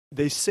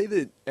They say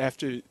that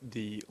after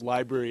the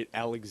library at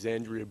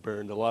Alexandria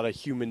burned, a lot of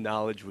human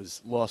knowledge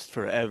was lost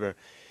forever.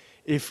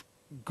 If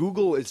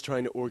Google is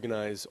trying to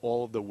organize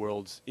all of the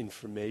world's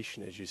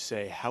information, as you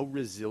say, how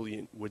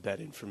resilient would that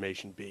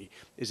information be?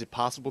 Is it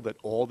possible that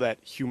all that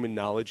human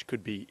knowledge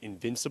could be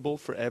invincible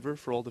forever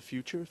for all the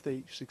future if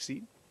they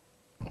succeed?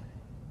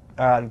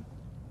 Uh,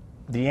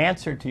 the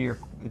answer to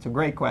it's a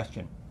great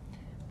question.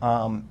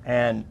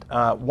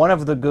 One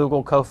of the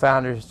Google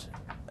co-founders,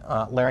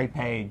 Larry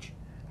Page,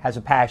 has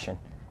a passion.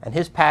 And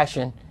his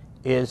passion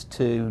is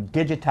to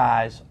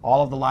digitize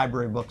all of the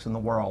library books in the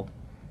world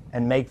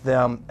and make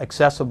them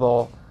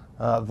accessible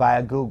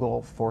via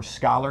Google for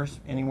scholars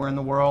anywhere in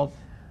the world,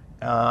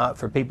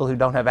 for people who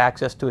don't have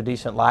access to a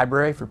decent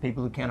library, for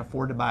people who can't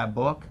afford to buy a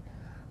book,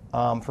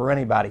 for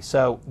anybody.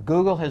 So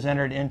Google has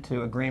entered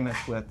into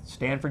agreements with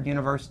Stanford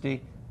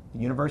University,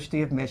 the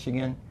University of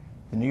Michigan,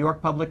 the New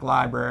York Public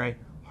Library,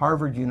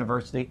 Harvard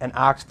University, and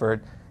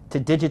Oxford to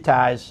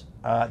digitize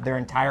their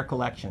entire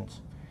collections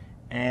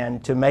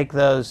and to make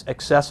those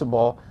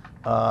accessible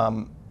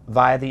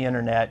via the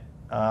internet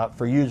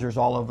for users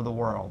all over the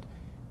world.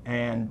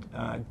 And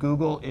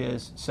Google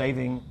is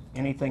saving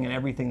anything and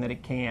everything that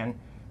it can.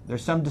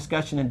 There's some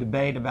discussion and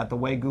debate about the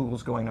way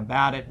Google's going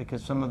about it,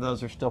 because some of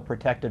those are still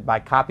protected by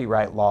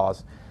copyright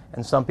laws,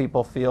 and some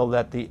people feel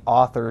that the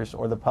authors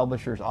or the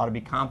publishers ought to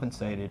be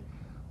compensated.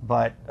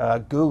 But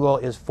Google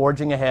is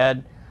forging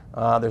ahead.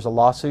 There's a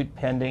lawsuit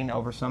pending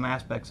over some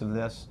aspects of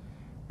this,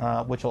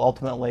 which will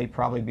ultimately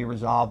probably be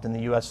resolved in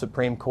the U.S.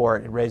 Supreme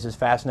Court. It raises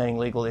fascinating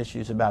legal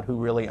issues about who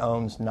really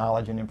owns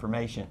knowledge and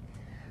information.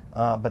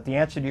 But the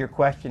answer to your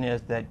question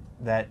is that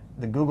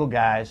the Google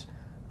guys,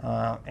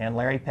 and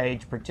Larry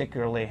Page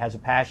particularly, has a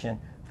passion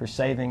for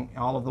saving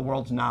all of the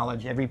world's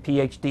knowledge, every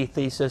PhD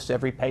thesis,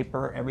 every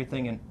paper,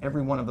 everything in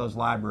every one of those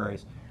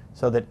libraries,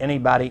 so that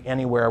anybody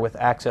anywhere with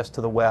access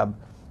to the web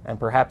and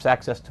perhaps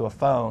access to a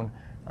phone,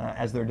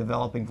 as they're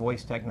developing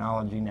voice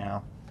technology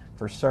now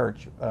for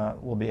search,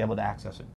 will be able to access it.